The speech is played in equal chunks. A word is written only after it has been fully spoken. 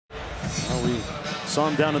We saw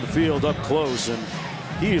him down in the field up close, and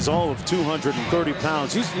he is all of 230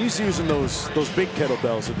 pounds. He's using those big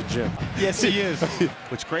kettlebells at the gym. Yes, he is.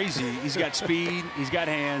 What's crazy, he's got speed, he's got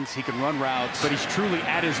hands, he can run routes, but he's truly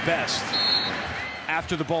at his best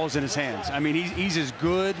after the ball is in his hands. I mean, he's as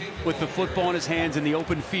good with the football in his hands in the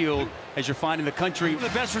open field as you're finding in the country. One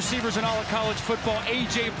of the best receivers in all of college football,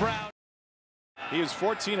 A.J. Brown. He is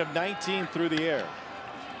 14 of 19 through the air.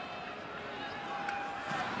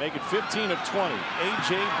 Make it 15 of 20.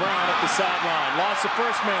 A.J. Brown at the sideline. Lost the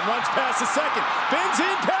first man. Runs past the second. Bends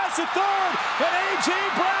in past the third. And A.J.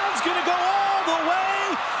 Brown's going to go all the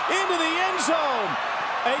way into the end zone.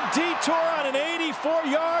 A detour on an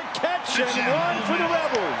 84-yard catch and run for the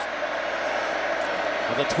Rebels.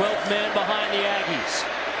 The 12th man behind the Aggies.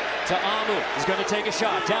 Ta'amu is going to take a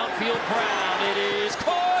shot. Downfield Brown. It is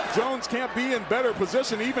caught. Jones can't be in better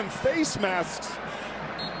position. Even face masks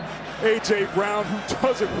A.J. Brown, who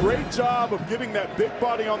does a great job of getting that big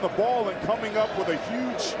body on the ball and coming up with a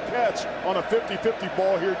huge catch on a 50-50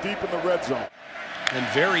 ball here deep in the red zone. And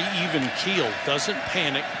very even keeled, doesn't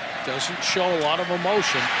panic, doesn't show a lot of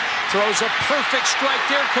emotion. Throws a perfect strike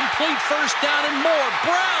there, complete first down and more.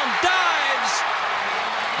 Brown dives.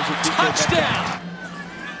 Touchdown.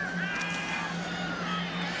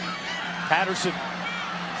 Patterson.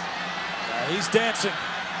 He's dancing.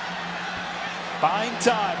 Buying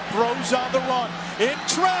time, throws on the run. In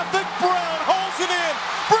traffic, Brown holds it in,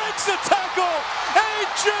 breaks the tackle.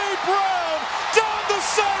 A.J. Brown down the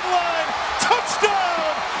sideline.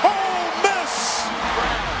 Touchdown, Ole Miss.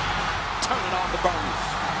 Turn it on the Burns.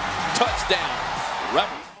 Touchdown,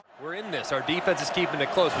 Rebels. We're in this. Our defense is keeping it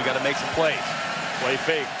close. We got to make some plays. Play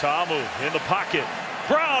fake. Ta'amu in the pocket.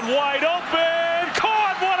 Brown wide open.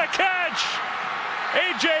 Caught. What a catch.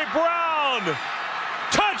 A.J. Brown.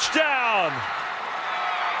 Touchdown.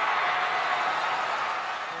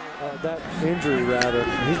 That injury, rather.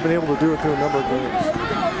 He's been able to do it through a number of games.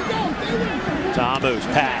 Ta'amu's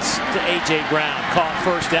pass to A.J. Brown. Caught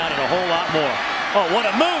first down and a whole lot more. Oh, what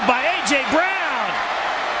a move by A.J. Brown.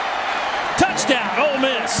 Touchdown, Ole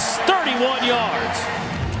Miss. 31 yards.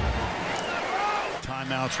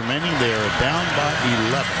 Timeouts remaining. They are down by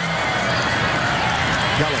 11.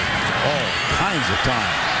 Kelly, all kinds of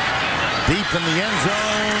time. Deep in the end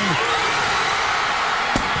zone.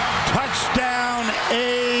 Touchdown,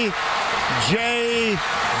 A.J.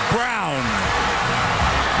 Brown.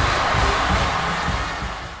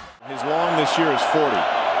 His long this year is 40.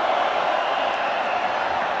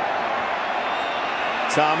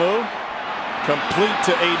 Ta'amu, complete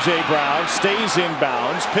to A.J. Brown, stays in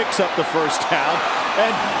bounds, picks up the first down,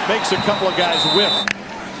 and makes a couple of guys whiff.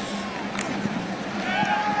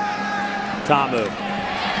 Ta'amu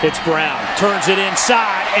hits Brown, turns it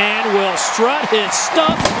inside, and will strut his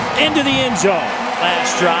stuff into the end zone.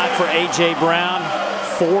 Last drive for A.J. Brown,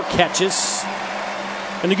 4 catches.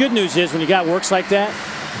 And the good news is when you got works like that,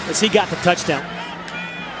 is he got the touchdown.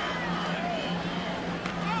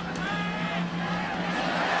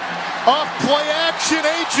 Off play action,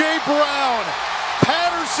 A.J. Brown.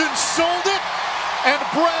 Patterson sold it, and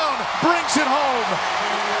Brown brings it home.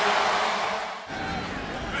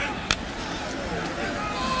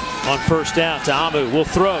 On first down, Ta'amu will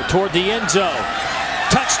throw toward the end zone.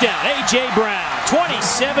 Touchdown, A.J. Brown,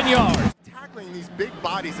 27 yards. Tackling these big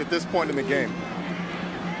bodies at this point in the game.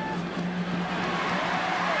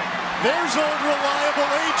 There's old reliable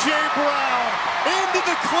A.J. Brown into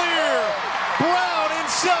the clear. Brown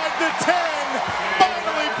inside the 10,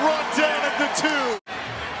 finally brought down at the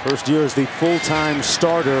 2. First year as the full-time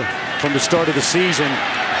starter from the start of the season.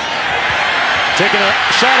 Taking a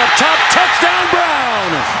shot up top, touchdown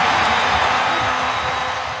Brown!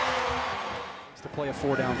 To play a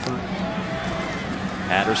 4 down front.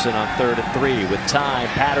 Patterson on 3rd and 3 with time.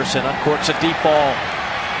 Patterson uncorks a deep ball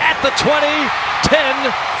at the 20,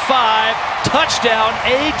 10, 5, touchdown.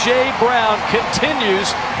 A.J. Brown continues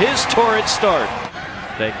his torrid start.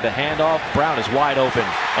 Take the handoff. Brown is wide open,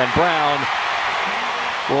 and Brown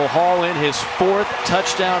will haul in his 4th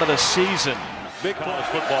touchdown of the season. Big college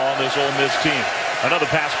football on this Ole Miss team. Another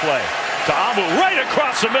pass play. Ta'amu right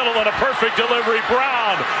across the middle and a perfect delivery.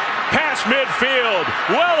 Brown past midfield,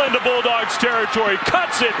 well into Bulldogs territory,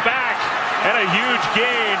 cuts it back, and a huge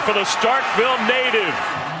gain for the Starkville native.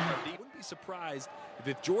 Wouldn't be surprised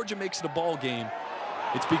if Georgia makes it a ball game,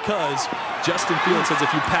 it's because Justin Fields has a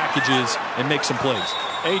few packages and makes some plays.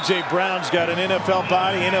 A.J. Brown's got an NFL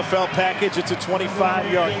body, NFL package. It's a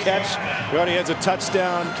 25-yard catch. He already has a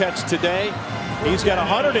touchdown catch today. He's got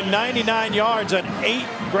 199 yards on 8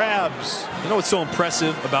 grabs. You know what's so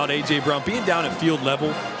impressive about A.J. Brown? Being down at field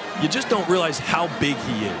level, you just don't realize how big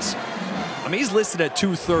he is. I mean, he's listed at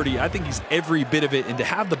 230. I think he's every bit of it. And to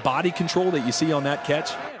have the body control that you see on that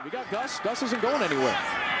catch. We got Gus. Gus isn't going anywhere.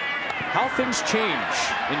 How things change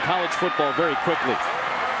in college football very quickly.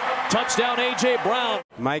 Touchdown, A.J. Brown.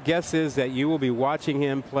 My guess is that you will be watching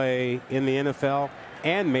him play in the NFL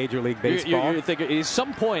and Major League Baseball. You're thinking at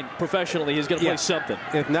some point professionally he's going to play something.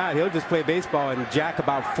 If not, he'll just play baseball and jack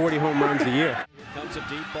about 40 home runs a year. Comes a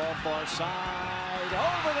deep ball far side,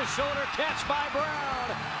 over the shoulder catch by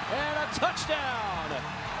Brown, and a touchdown.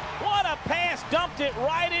 What a pass, dumped it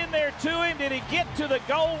right in there to him. Did he get to the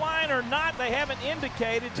goal line or not? They haven't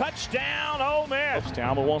indicated. Touchdown, Ole Miss.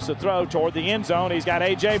 Talbot wants to throw toward the end zone. He's got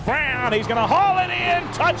A.J. Brown. He's going to haul it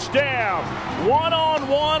in. Touchdown.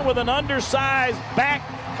 One-on-one with an undersized back,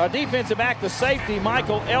 a defensive back, the safety,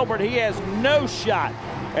 Michael Elbert. He has no shot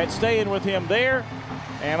at staying with him there.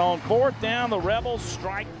 And on fourth down, the Rebels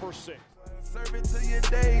strike for 6. Serve it to your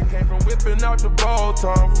day. Came from whipping out the ball,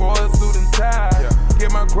 time for a suit and tie.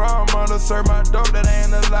 Get my grandmother serve my dope, that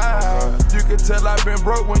ain't alive. You can tell I've been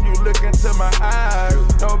broke when you look into my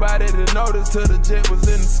eyes. Nobody to notice till the jet was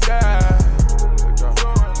in the sky.